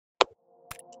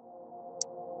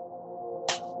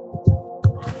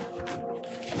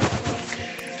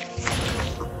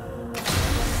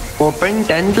Open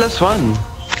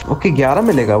 10+1। Okay 11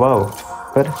 मिलेगा, wow.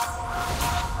 पर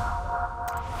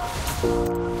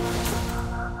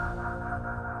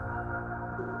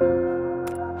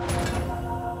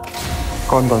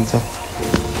कौन कौन सा?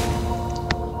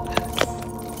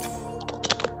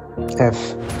 एफ।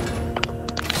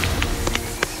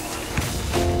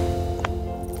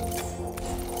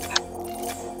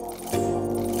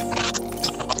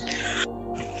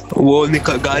 वो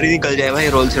निकल गाड़ी निकल जाए भाई,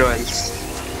 रोल्स रॉयल्स।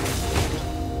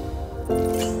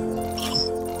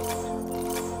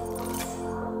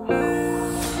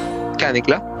 क्या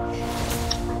निकला?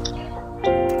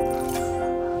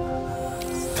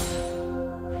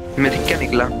 मेरे क्या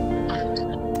निकला?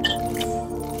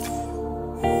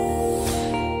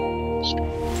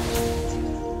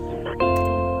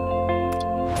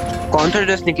 कौन सा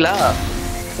ड्रेस निकला?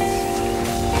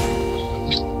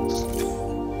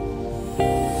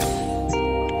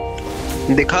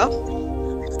 दिखा?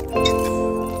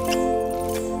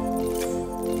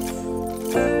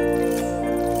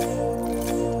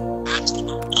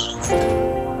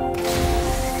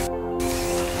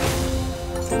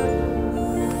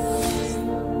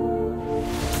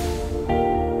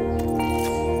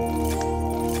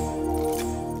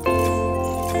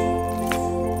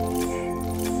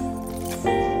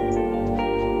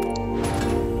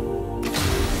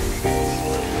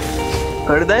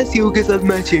 करना है सीयू के साथ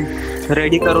मैचिंग।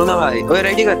 रेडी करो ना भाई, ओए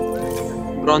रेडी कर।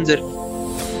 Bronzer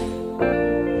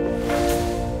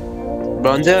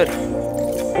bronzer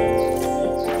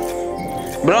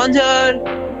bronzer.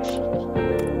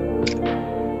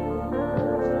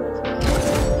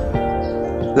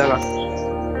 लगा।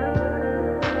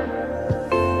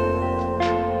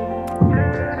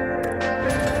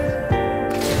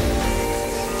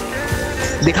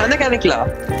 दिखाना क्या निकला?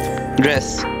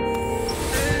 ड्रेस।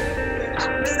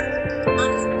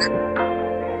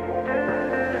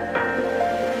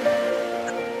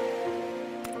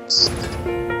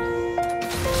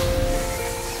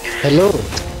 हेलो।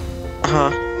 हाँ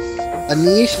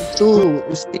अनीश, तू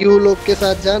सीयू लोग के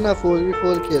साथ जाना,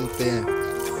 4v4 खेलते हैं।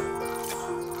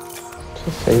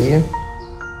 सही है।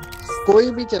 कोई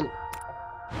भी चल।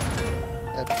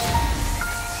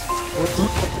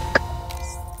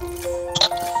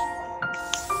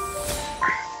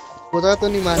 खुदा तो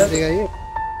नहीं मान देगा ये।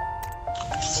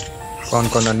 कौन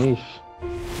कौन? अनीश?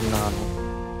 ना ना।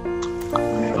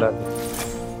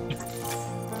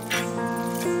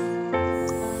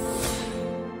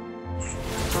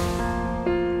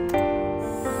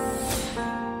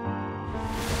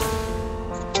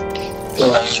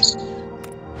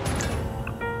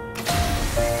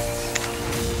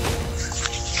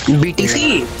 बीटीसी।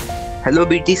 Hello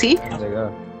BTC.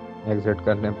 एग्जिट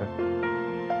करने पे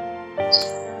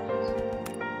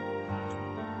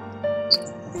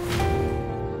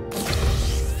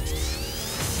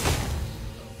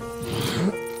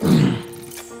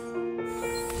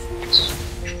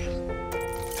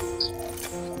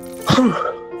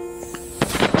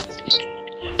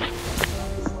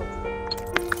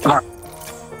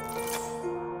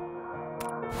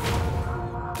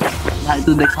भाई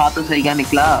तू दिखा तो सही क्या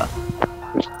निकला?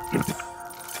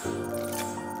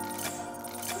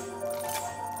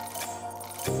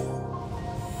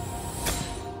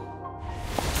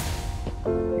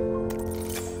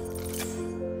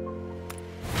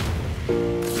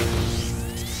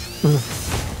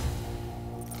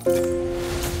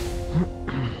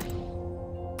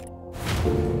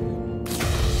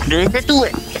 तू है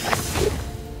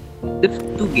सिर्फ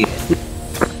तू गया,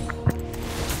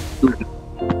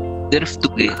 सिर्फ तू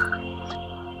गया।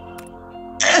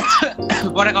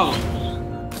 बड़ा काम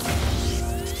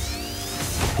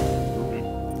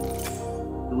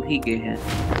तू ही गे है,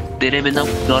 तेरे बिना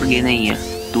कुछ और गे नहीं है,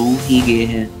 तू ही गे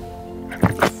है।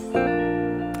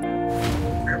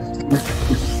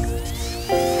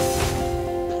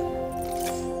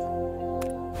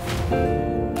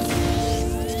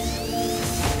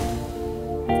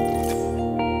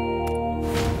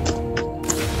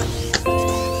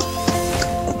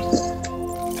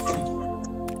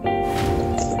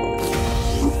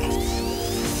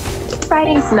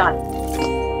 Fighting's not.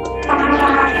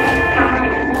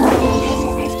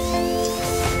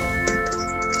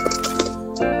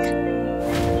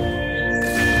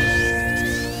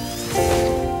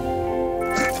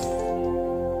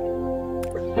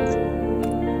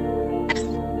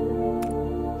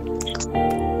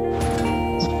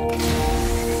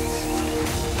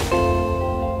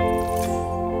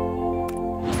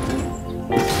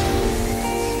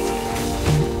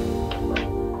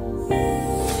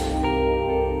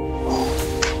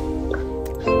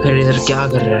 फिर इधर क्या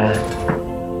कर रहा है?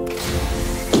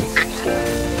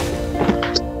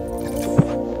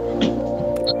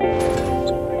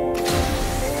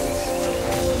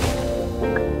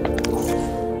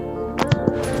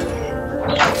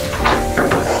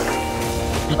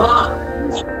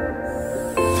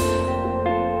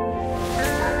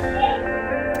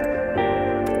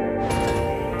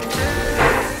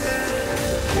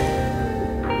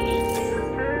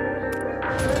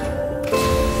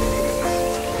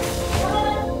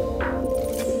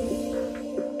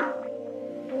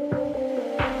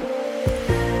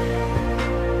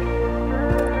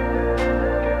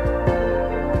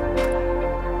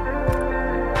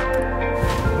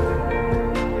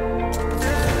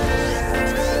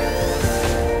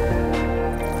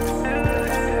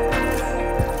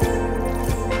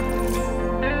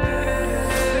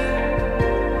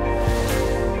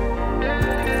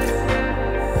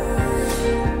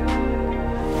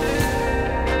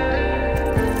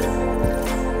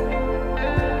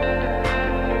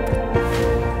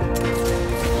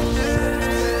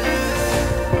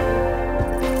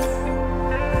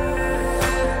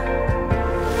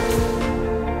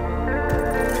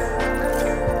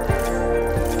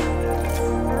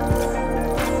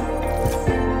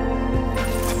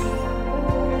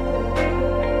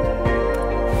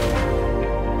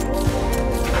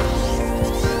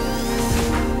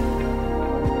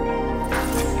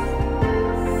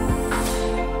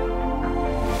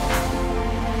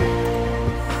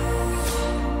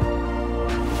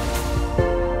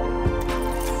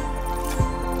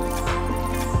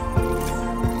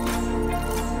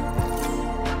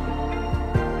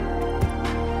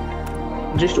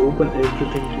 Just open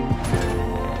everything, dude.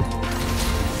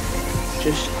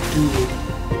 Just do it.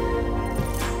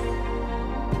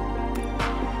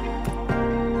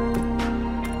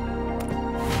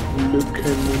 Look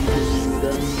at me doing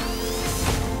that.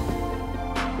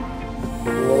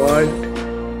 What?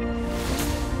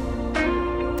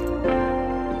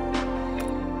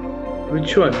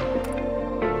 Which one?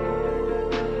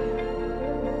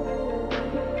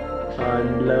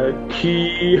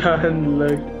 Unlucky,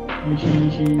 unlucky. I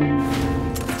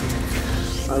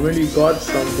mean, you got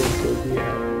something, so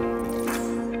yeah.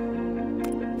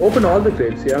 Open all the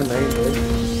crates, yeah, 9, right?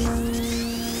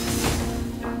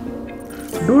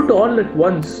 Do it all at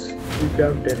once if you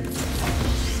have 10.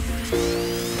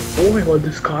 Oh my god,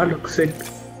 this car looks sick.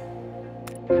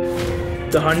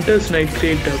 The Hunter's Night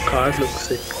crate car looks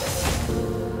sick.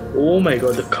 Oh my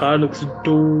god, the car looks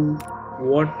dope.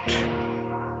 What?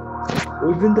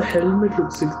 Oh, even the helmet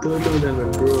looks sick. 3rd level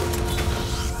helmet, bro.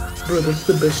 Bro, that's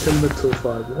the best helmet so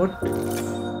far. What?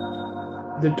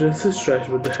 The dress is trash,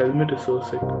 but the helmet is so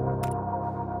sick.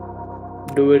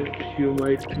 Do it, you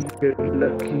might get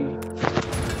lucky.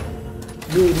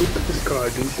 Yo, look at this car,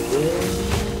 dude.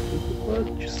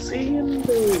 What you saying,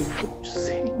 bro? What you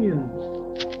saying?